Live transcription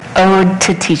Ode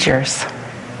to Teachers.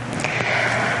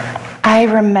 I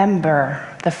remember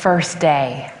the first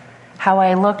day, how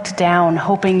I looked down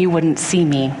hoping you wouldn't see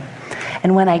me.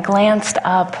 And when I glanced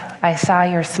up, I saw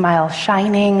your smile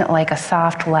shining like a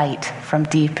soft light from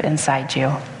deep inside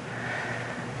you.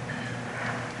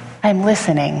 I'm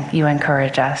listening, you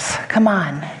encourage us. Come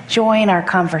on, join our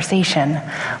conversation.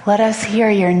 Let us hear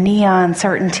your neon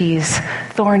certainties,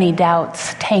 thorny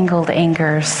doubts, tangled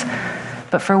angers.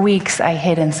 But for weeks I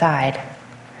hid inside.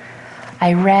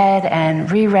 I read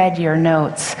and reread your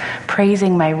notes,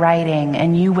 praising my writing,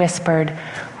 and you whispered,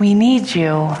 "We need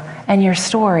you," and your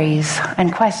stories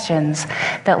and questions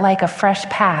that like a fresh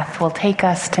path will take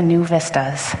us to new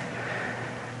vistas.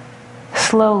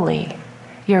 Slowly,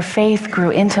 your faith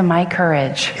grew into my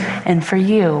courage, and for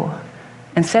you,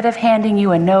 instead of handing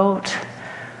you a note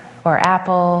or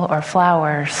apple or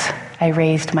flowers, I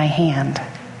raised my hand.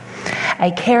 I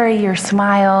carry your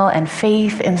smile and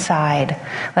faith inside,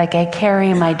 like I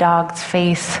carry my dog's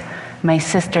face, my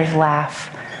sister's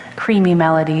laugh, creamy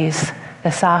melodies,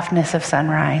 the softness of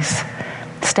sunrise,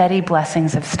 steady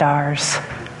blessings of stars,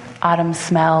 autumn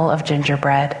smell of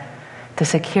gingerbread, the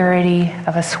security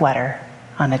of a sweater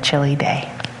on a chilly day.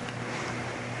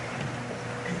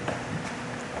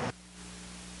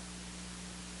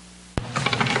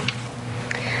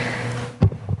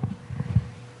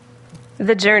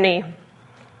 The journey.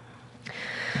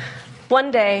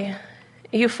 One day,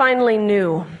 you finally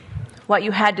knew what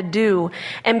you had to do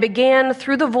and began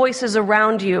through the voices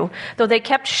around you, though they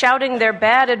kept shouting their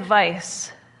bad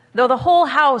advice, though the whole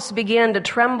house began to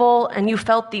tremble and you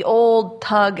felt the old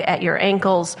tug at your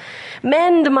ankles.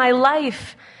 "Mend my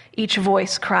life," each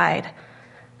voice cried.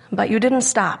 But you didn't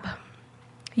stop.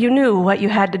 You knew what you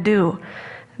had to do,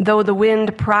 though the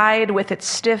wind pried with its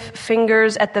stiff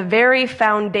fingers at the very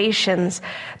foundations,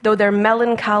 though their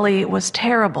melancholy was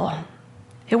terrible.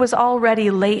 It was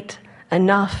already late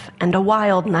enough and a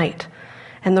wild night,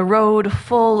 and the road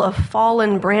full of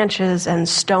fallen branches and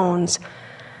stones.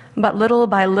 But little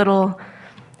by little,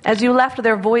 as you left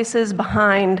their voices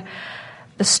behind,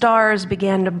 the stars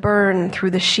began to burn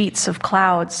through the sheets of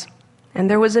clouds, and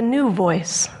there was a new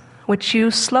voice, which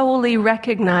you slowly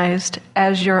recognized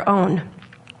as your own,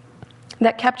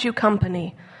 that kept you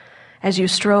company as you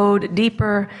strode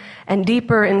deeper and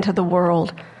deeper into the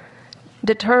world,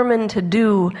 determined to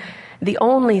do the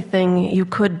only thing you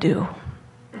could do,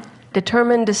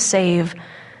 determined to save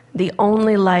the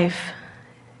only life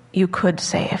you could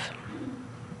save.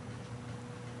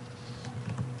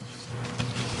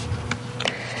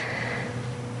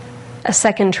 A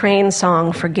second train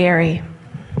song for Gary.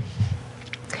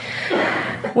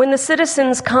 When the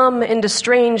citizens come into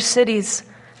strange cities,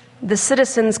 the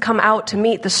citizens come out to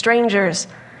meet the strangers.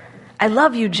 "I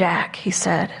love you, Jack," he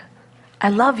said. "I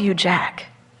love you, Jack,"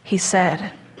 he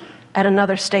said at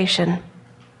another station.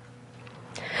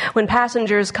 When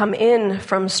passengers come in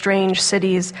from strange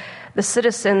cities, the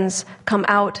citizens come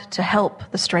out to help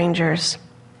the strangers.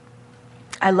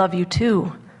 "I love you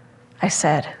too," I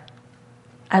said.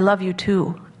 "I love you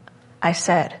too," I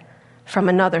said from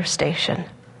another station.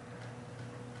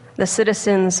 The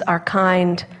citizens are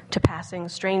kind to passing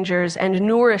strangers and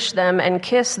nourish them and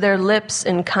kiss their lips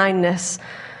in kindness.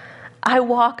 I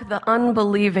walk the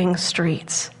unbelieving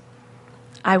streets.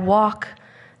 I walk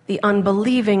the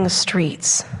unbelieving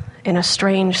streets in a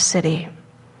strange city.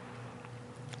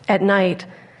 At night,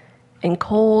 in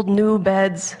cold new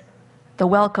beds, the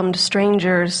welcomed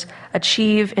strangers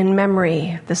achieve in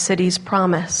memory the city's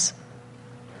promise.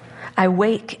 I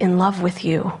wake in love with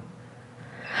you.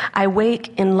 I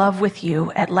wake in love with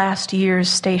you at last year's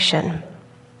station.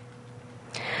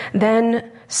 Then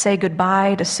say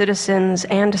goodbye to citizens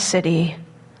and city.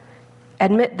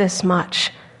 Admit this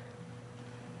much,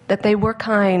 that they were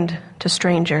kind to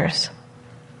strangers.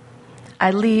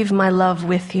 I leave my love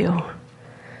with you.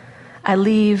 I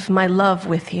leave my love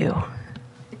with you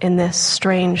in this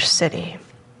strange city.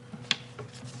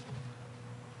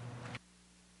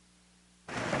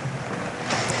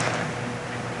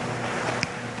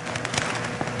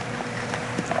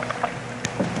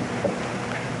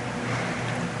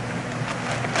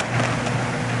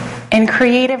 In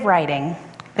creative writing,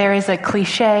 there is a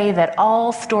cliche that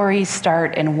all stories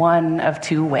start in one of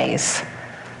two ways.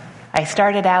 I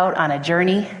started out on a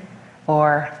journey,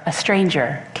 or a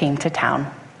stranger came to town.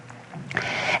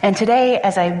 And today,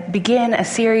 as I begin a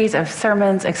series of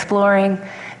sermons exploring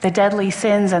the deadly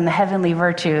sins and the heavenly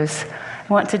virtues,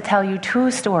 I want to tell you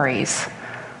two stories,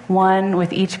 one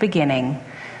with each beginning,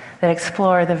 that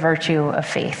explore the virtue of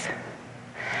faith.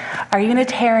 Our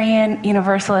Unitarian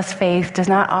Universalist faith does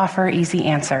not offer easy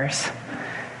answers.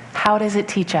 How does it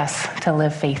teach us to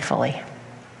live faithfully?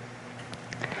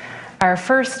 Our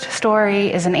first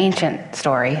story is an ancient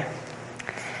story.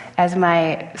 As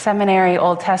my seminary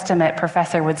Old Testament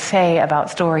professor would say about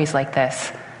stories like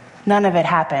this, none of it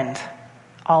happened.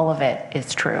 All of it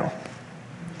is true.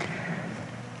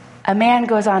 A man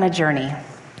goes on a journey.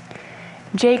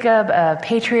 Jacob, a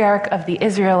patriarch of the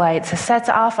Israelites, sets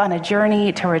off on a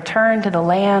journey to return to the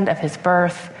land of his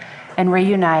birth and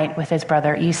reunite with his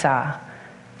brother Esau,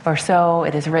 or so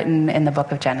it is written in the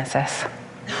book of Genesis.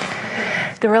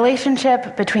 The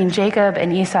relationship between Jacob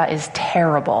and Esau is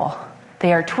terrible.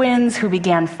 They are twins who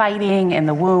began fighting in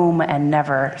the womb and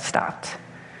never stopped.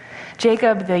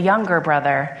 Jacob, the younger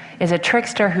brother, is a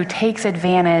trickster who takes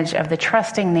advantage of the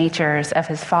trusting natures of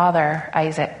his father,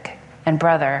 Isaac, and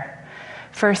brother,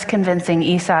 first convincing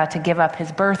Esau to give up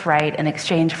his birthright in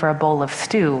exchange for a bowl of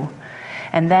stew,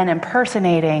 and then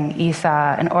impersonating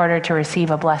Esau in order to receive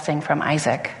a blessing from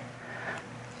Isaac.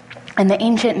 In the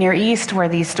ancient Near East, where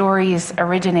these stories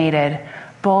originated,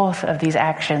 both of these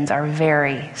actions are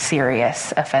very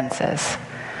serious offenses.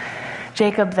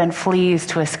 Jacob then flees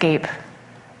to escape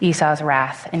Esau's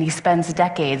wrath, and he spends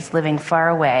decades living far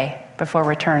away before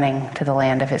returning to the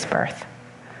land of his birth.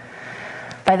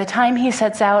 By the time he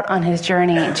sets out on his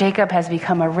journey, Jacob has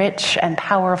become a rich and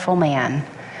powerful man.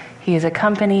 He is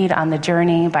accompanied on the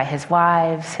journey by his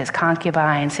wives, his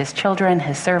concubines, his children,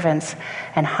 his servants,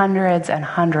 and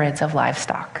hundreds of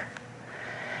livestock.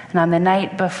 And on the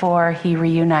night before he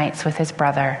reunites with his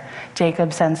brother,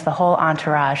 Jacob sends the whole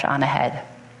entourage on ahead.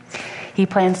 He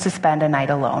plans to spend a night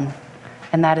alone,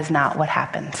 and that is not what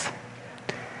happens.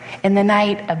 In the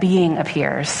night, a being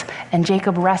appears, and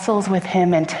Jacob wrestles with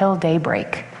him until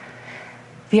daybreak.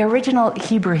 The original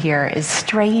Hebrew here is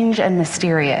strange and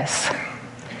mysterious.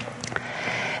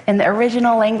 In the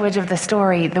original language of the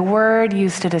story, the word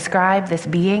used to describe this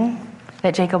being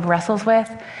that Jacob wrestles with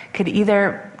could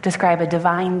either describe a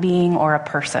divine being or a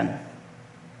person.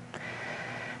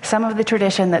 Some of the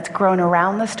tradition that's grown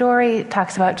around the story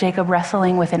talks about Jacob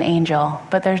wrestling with an angel,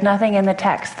 but there's nothing in the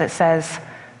text that says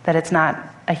that it's not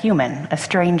a human, a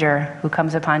stranger who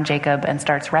comes upon Jacob and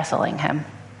starts wrestling him.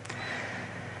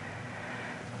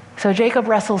 So Jacob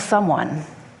wrestles someone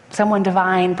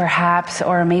divine perhaps,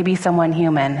 or maybe someone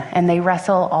human, and they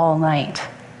wrestle all night.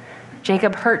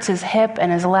 Jacob hurts his hip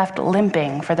and is left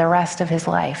limping for the rest of his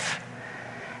life.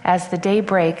 As the day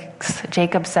breaks,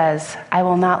 Jacob says, "I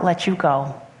will not let you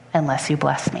go unless you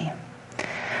bless me."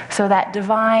 So that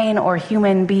divine or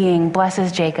human being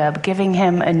blesses Jacob, giving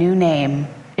him a new name,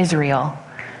 Israel,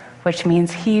 which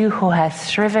means he who has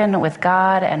striven with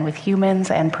God and with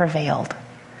humans and prevailed.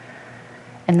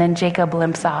 And then Jacob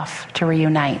limps off to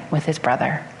reunite with his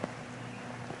brother.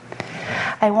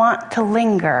 I want to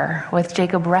linger with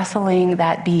Jacob wrestling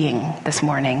that being this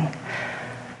morning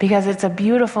because it's a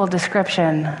beautiful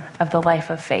description of the life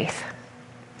of faith.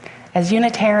 As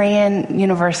Unitarian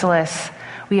Universalists,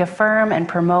 we affirm and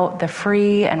promote the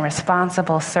free and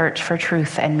responsible search for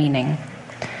truth and meaning.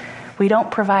 We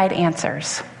don't provide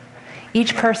answers.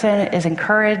 Each person is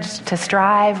encouraged to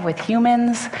strive with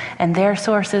humans and their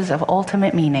sources of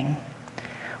ultimate meaning.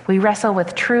 We wrestle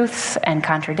with truths and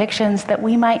contradictions that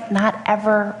we might not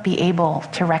ever be able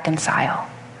to reconcile.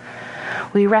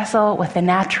 We wrestle with the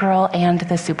natural and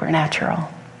the supernatural.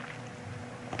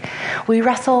 We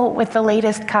wrestle with the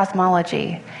latest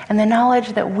cosmology and the knowledge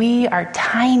that we are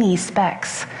tiny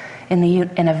specks in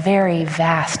a very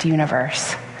vast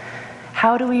universe.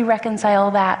 How do we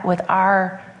reconcile that with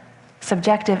our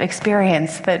subjective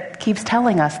experience that keeps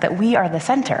telling us that we are the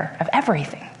center of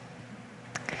everything?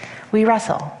 We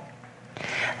wrestle.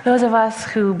 Those of us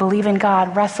who believe in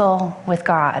God wrestle with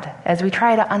God as we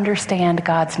try to understand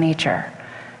God's nature.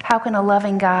 How can a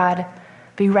loving God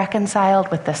be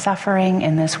reconciled with the suffering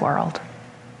in this world?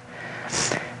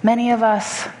 Many of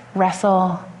us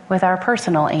wrestle with our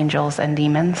personal angels and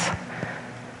demons,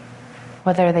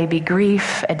 whether they be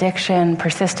grief, addiction,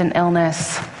 persistent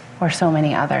illness, or so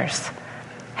many others.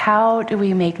 How do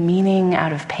we make meaning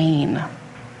out of pain?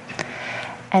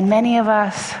 And many of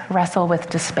us wrestle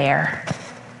with despair.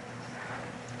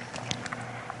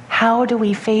 How do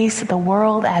we face the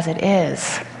world as it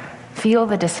is, feel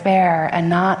the despair,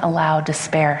 and not allow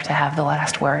despair to have the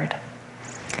last word?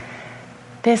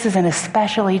 This is an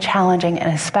especially challenging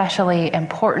and especially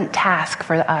important task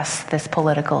for us this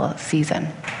political season.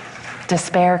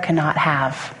 Despair cannot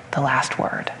have the last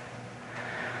word.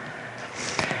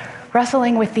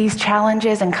 Wrestling with these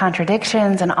challenges and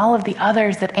contradictions and all of the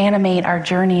others that animate our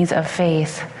journeys of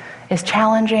faith is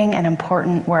challenging and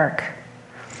important work.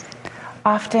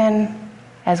 Often,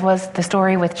 as was the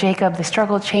story with Jacob, the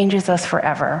struggle changes us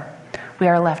forever. We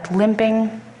are left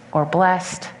limping or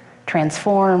blessed,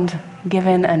 transformed,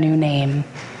 given a new name.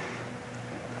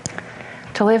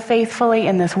 To live faithfully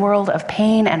in this world of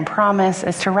pain and promise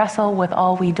is to wrestle with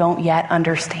all we don't yet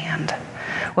understand,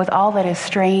 with all that is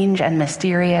strange and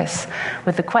mysterious,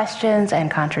 with the questions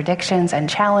and contradictions and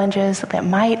challenges that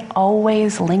might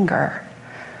always linger.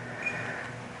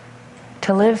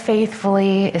 To live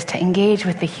faithfully is to engage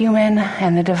with the human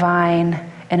and the divine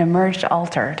and emerge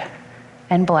altered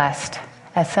and blessed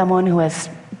as someone who has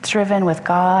striven with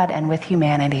God and with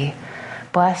humanity,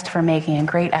 blessed for making a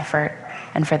great effort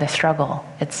and for the struggle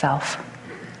itself.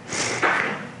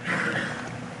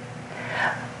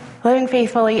 Living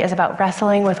faithfully is about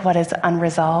wrestling with what is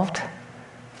unresolved,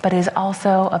 but is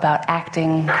also about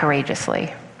acting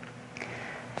courageously.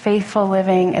 Faithful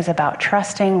living is about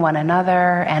trusting one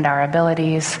another and our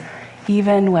abilities,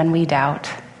 even when we doubt,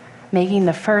 making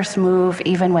the first move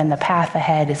even when the path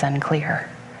ahead is unclear.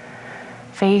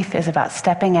 Faith is about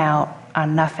stepping out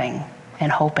on nothing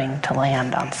and hoping to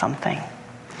land on something.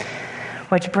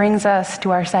 Which brings us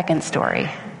to our second story.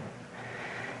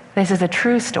 This is a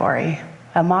true story,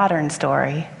 a modern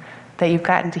story, that you've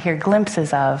gotten to hear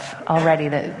glimpses of already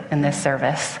in this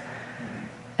service.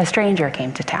 A stranger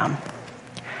came to town.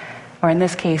 Or in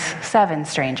this case, 7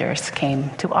 strangers came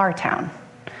to our town.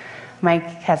 Mike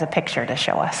has a picture to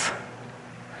show us.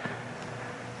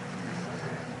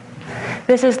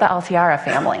 This is the Altiara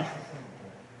family.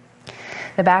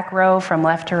 The back row from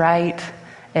left to right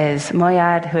is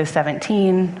Moyad, who is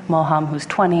 17, Mulham, who's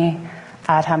 20,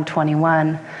 Adham,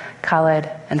 21, Khalid,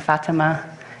 and Fatima.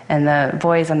 And the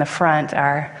boys in the front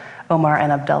are Omar and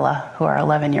Abdullah, who are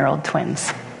 11-year-old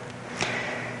twins.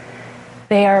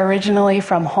 They are originally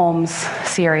from Homs,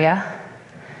 Syria,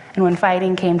 and when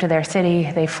fighting came to their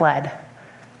city, they fled,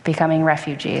 becoming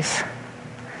refugees.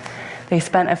 They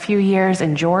spent a few years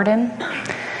in Jordan,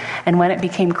 and when it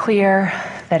became clear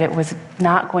that it was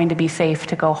not going to be safe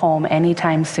to go home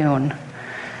anytime soon,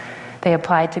 they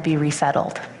applied to be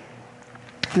resettled.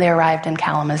 They arrived in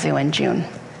Kalamazoo in June.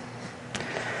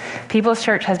 People's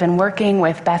Church has been working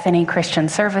with Bethany Christian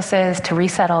Services to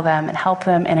resettle them and help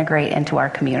them integrate into our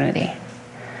community.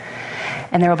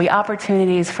 And there will be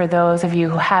opportunities for those of you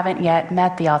who haven't yet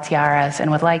met the Altiaras and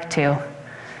would like to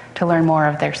learn more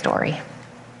of their story.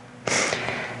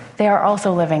 They are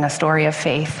also living a story of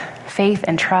faith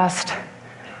and trust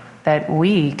that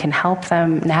we can help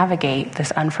them navigate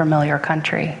this unfamiliar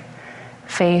country.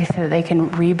 Faith that they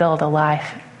can rebuild a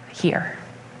life here.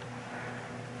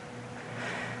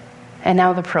 And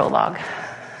now the prologue,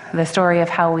 the story of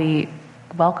how we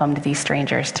welcomed these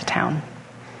strangers to town,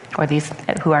 or these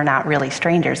who are not really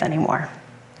strangers anymore.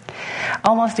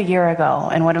 Almost a year ago,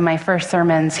 in one of my first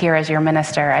sermons here as your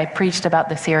minister, I preached about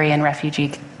the Syrian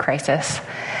refugee crisis.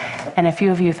 And a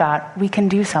few of you thought, we can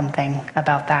do something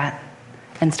about that,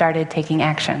 and started taking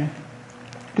action,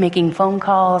 making phone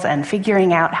calls and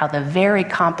figuring out how the very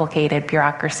complicated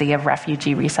bureaucracy of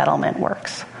refugee resettlement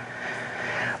works,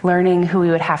 learning who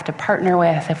we would have to partner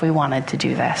with if we wanted to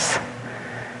do this.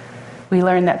 We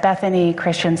learned that Bethany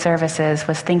Christian Services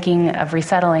was thinking of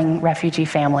resettling refugee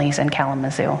families in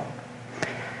Kalamazoo.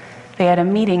 They had a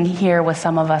meeting here with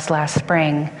some of us last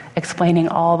spring explaining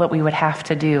all that we would have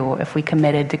to do if we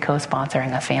committed to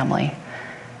co-sponsoring a family.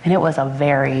 And it was a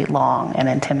very long and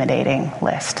intimidating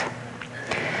list.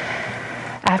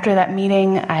 After that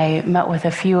meeting, I met with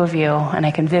a few of you, and I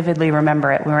can vividly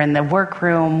remember it. We were in the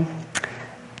workroom.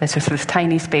 This was this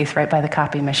tiny space right by the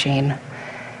copy machine.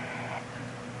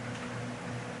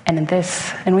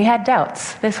 And we had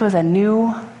doubts. This was a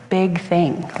new, big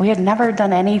thing. We had never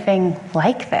done anything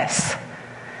like this.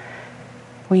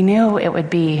 We knew it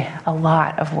would be a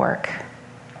lot of work.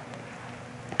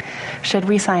 Should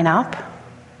we sign up?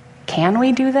 Can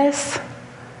we do this?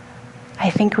 I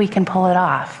think we can pull it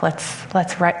off. Let's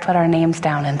put our names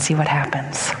down and see what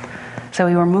happens. So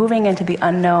we were moving into the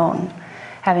unknown,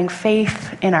 having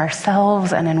faith in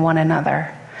ourselves and in one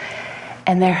another.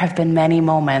 And there have been many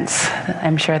moments,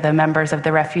 I'm sure the members of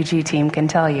the refugee team can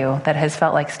tell you, that has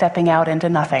felt like stepping out into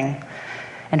nothing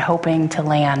and hoping to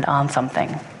land on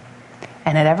something.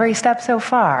 And at every step so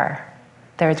far,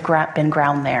 there's been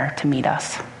ground there to meet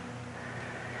us.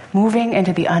 Moving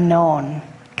into the unknown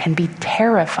can be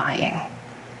terrifying.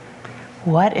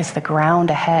 What is the ground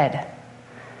ahead?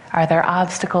 Are there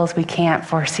obstacles we can't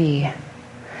foresee?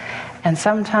 And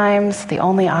sometimes the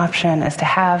only option is to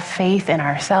have faith in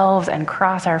ourselves and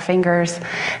cross our fingers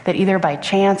that either by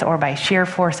chance or by sheer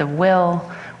force of will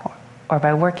or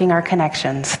by working our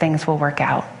connections, things will work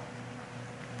out.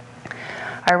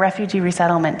 Our refugee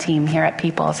resettlement team here at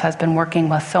Peoples has been working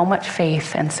with so much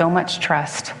faith and so much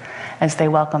trust as they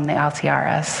welcome the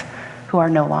Altiaras, who are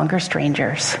no longer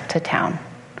strangers to town.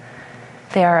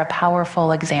 They are a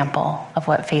powerful example of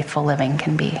what faithful living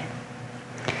can be.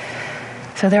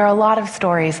 So there are a lot of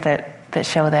stories that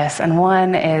show this, and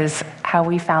one is how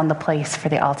we found the place for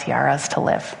the Altiaras to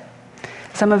live.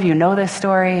 Some of you know this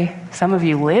story. Some of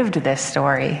you lived this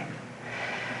story.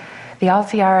 The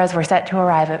Altiaras were set to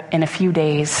arrive in a few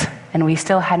days, and we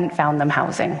still hadn't found them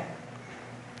housing.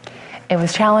 It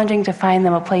was challenging to find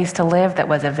them a place to live that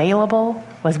was available,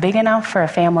 was big enough for a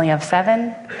family of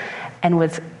 7, and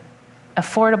was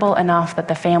affordable enough that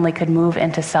the family could move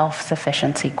into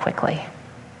self-sufficiency quickly.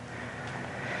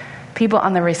 People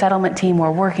on the resettlement team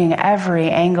were working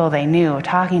every angle they knew,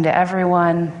 talking to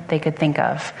everyone they could think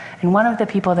of. And one of the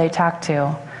people they talked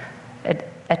to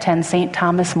attends St.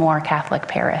 Thomas More Catholic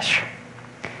Parish.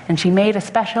 And she made a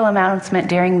special announcement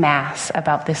during Mass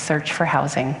about this search for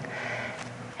housing.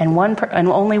 And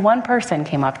only one person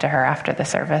came up to her after the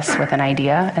service with an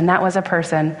idea, and that was a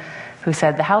person who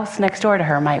said the house next door to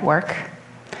her might work.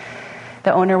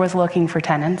 The owner was looking for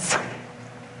tenants.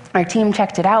 Our team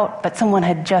checked it out, but someone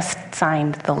had just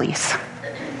signed the lease.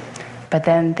 But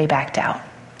then they backed out,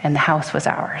 and the house was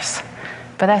ours.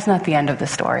 But that's not the end of the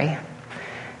story.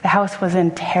 The house was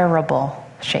in terrible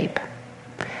shape.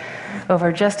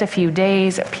 Over just a few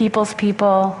days, People's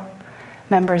People,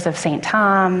 members of St.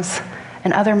 Tom's,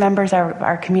 and other members of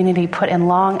our community put in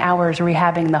long hours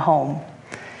rehabbing the home.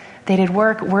 They did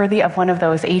work worthy of one of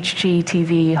those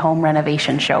HGTV home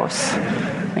renovation shows.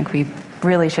 I think we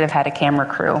really should have had a camera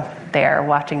crew there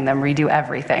watching them redo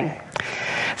everything.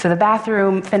 So the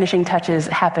bathroom finishing touches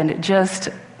happened just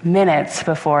minutes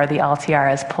before the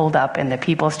Altiaras pulled up in the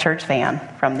People's Church van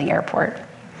from the airport.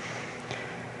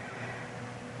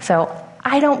 So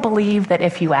I don't believe that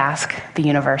if you ask, the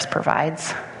universe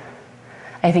provides.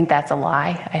 I think that's a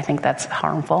lie. I think that's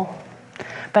harmful.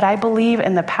 But I believe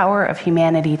in the power of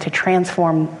humanity to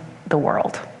transform the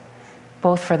world,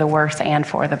 both for the worse and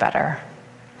for the better.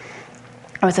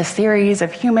 It was a series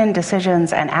of human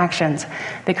decisions and actions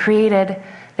that created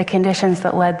the conditions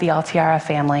that led the Altiara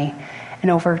family and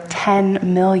over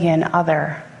 10 million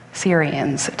other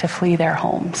Syrians to flee their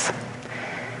homes.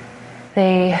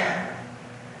 They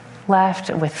left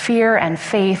with fear and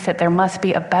faith that there must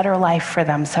be a better life for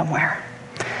them somewhere.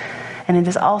 And it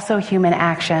is also human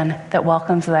action that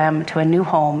welcomes them to a new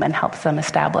home and helps them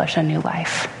establish a new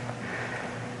life.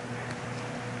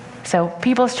 So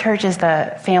People's Church is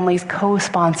the family's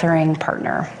co-sponsoring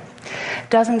partner.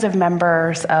 Dozens of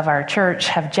members of our church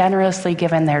have generously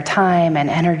given their time and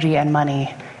energy and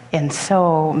money in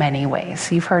so many ways.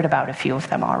 You've heard about a few of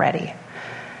them already.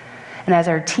 And as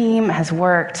our team has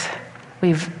worked,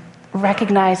 we've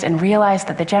recognized and realized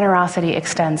that the generosity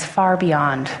extends far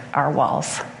beyond our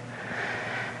walls.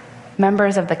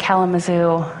 Members of the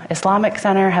Kalamazoo Islamic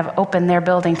Center have opened their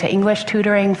building to English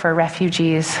tutoring for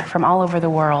refugees from all over the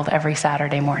world every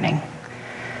Saturday morning.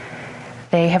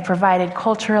 They have provided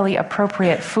culturally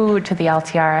appropriate food to the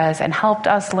Altiaras and helped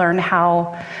us learn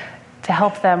how to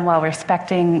help them while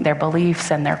respecting their beliefs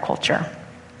and their culture.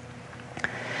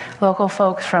 Local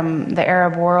folks from the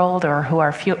Arab world or who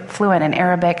are fluent in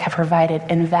Arabic have provided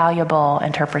invaluable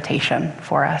interpretation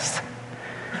for us.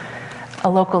 A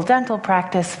local dental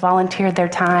practice volunteered their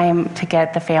time to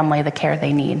get the family the care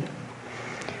they need.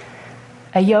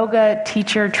 A yoga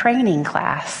teacher training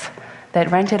class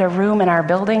that rented a room in our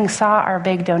building saw our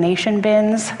big donation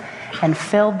bins and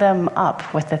filled them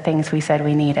up with the things we said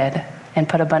we needed and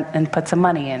put some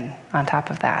money in on top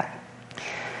of that.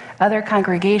 Other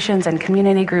congregations and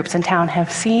community groups in town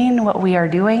have seen what we are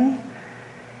doing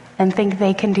and think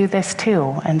they can do this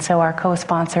too, and so are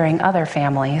co-sponsoring other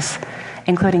families,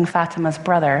 including Fatima's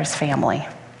brother's family.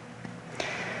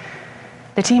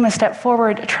 The team has stepped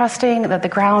forward, trusting that the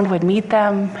ground would meet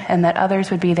them and that others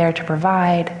would be there to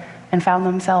provide, and found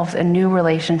themselves in new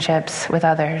relationships with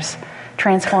others,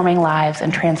 transforming lives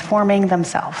and transforming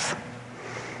themselves.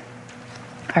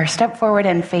 Our step forward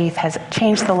in faith has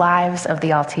changed the lives of the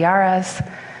Altiaras,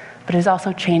 but is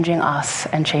also changing us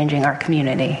and changing our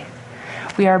community.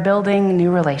 We are building new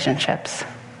relationships.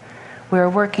 We are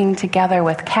working together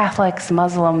with Catholics,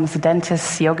 Muslims,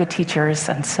 dentists, yoga teachers,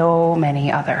 and so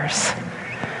many others.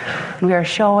 We are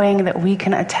showing that we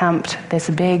can attempt this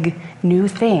big new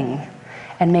thing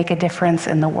and make a difference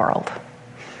in the world.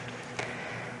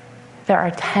 There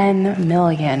are 10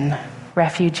 million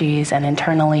refugees and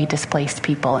internally displaced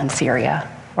people in Syria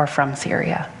or from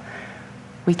Syria.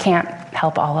 We can't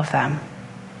help all of them,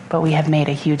 but we have made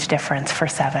a huge difference for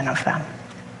 7 of them.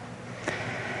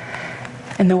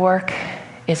 And the work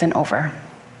isn't over.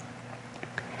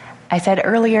 I said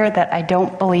earlier that I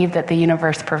don't believe that the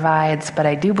universe provides, but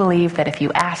I do believe that if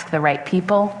you ask the right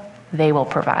people, they will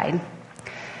provide.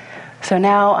 So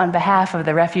now, on behalf of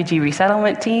the refugee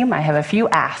resettlement team, I have a few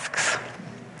asks.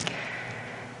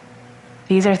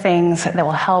 These are things that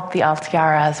will help the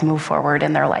Altiaras move forward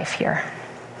in their life here.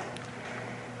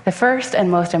 The first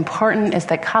and most important is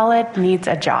that Khaled needs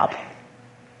a job.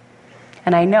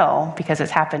 And I know, because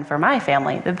it's happened for my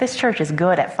family, that this church is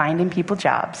good at finding people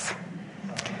jobs.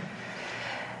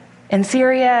 In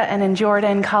Syria and in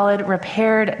Jordan, Khaled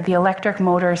repaired the electric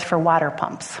motors for water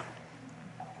pumps.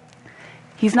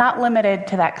 He's not limited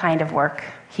to that kind of work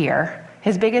here.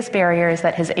 His biggest barrier is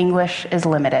that his English is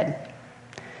limited.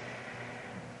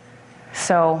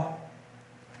 So,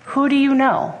 who do you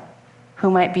know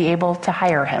who might be able to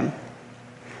hire him?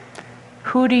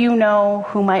 Who do you know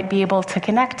who might be able to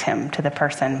connect him to the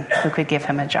person who could give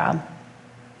him a job?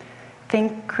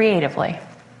 Think creatively.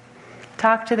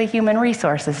 Talk to the human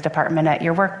resources department at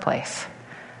your workplace.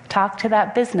 Talk to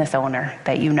that business owner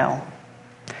that you know.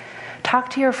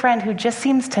 Talk to your friend who just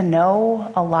seems to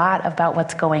know a lot about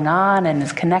what's going on and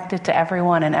is connected to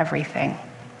everyone and everything.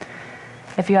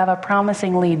 If you have a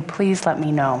promising lead, please let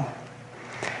me know,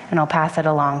 and I'll pass it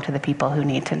along to the people who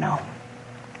need to know.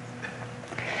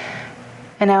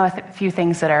 And now a few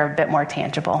things that are a bit more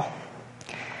tangible.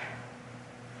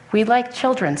 We like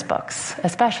children's books,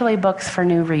 especially books for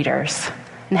new readers.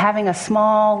 And having a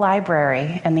small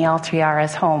library in the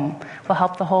Altiaras' home will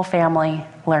help the whole family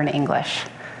learn English.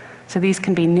 So these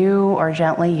can be new or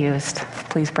gently used.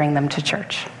 Please bring them to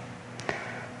church.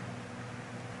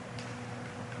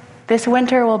 This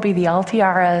winter will be the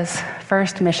Altiaras'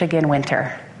 first Michigan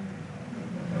winter.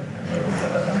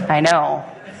 I know.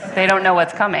 They don't know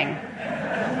what's coming.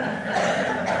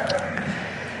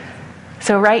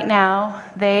 So right now,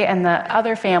 they and the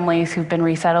other families who've been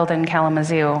resettled in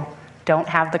Kalamazoo don't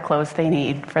have the clothes they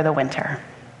need for the winter.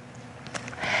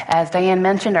 As Diane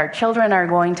mentioned, our children are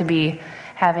going to be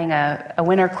having a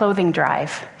winter clothing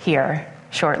drive here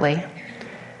shortly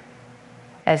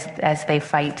as they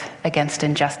fight against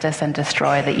injustice and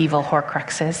destroy the evil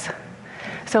Horcruxes.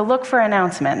 So look for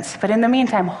announcements. But in the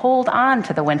meantime, hold on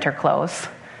to the winter clothes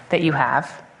that you have.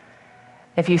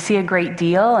 If you see a great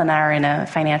deal and are in a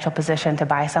financial position to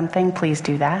buy something, please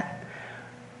do that.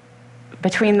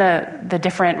 Between the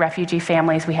different refugee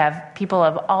families, we have people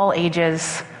of all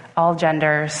ages, all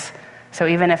genders. So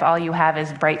even if all you have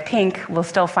is bright pink, we'll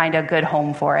still find a good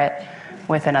home for it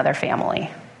with another family.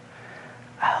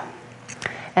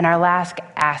 And our last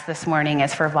ask this morning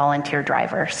is for volunteer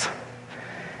drivers.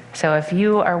 So if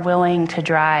you are willing to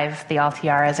drive the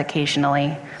Altiaras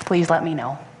occasionally, please let me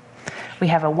know. We've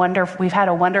had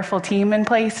a wonderful team in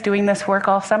place doing this work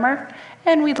all summer,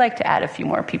 and we'd like to add a few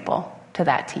more people to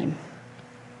that team.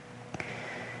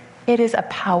 It is a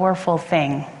powerful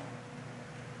thing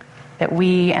that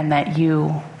we and that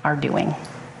you are doing,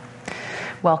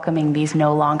 welcoming these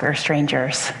no longer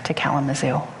strangers to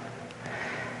Kalamazoo.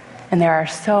 And there are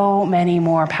so many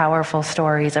more powerful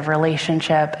stories of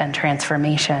relationship and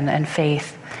transformation and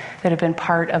faith that have been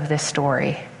part of this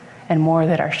story, and more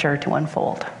that are sure to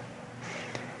unfold.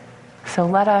 So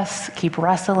let us keep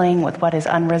wrestling with what is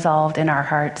unresolved in our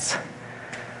hearts.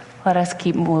 Let us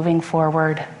keep moving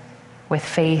forward with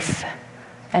faith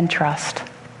and trust.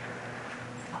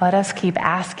 Let us keep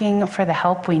asking for the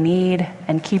help we need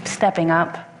and keep stepping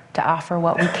up to offer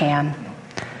what we can.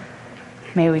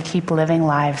 May we keep living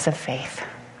lives of faith.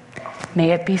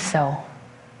 May it be so.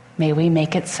 May we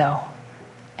make it so.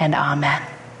 And amen.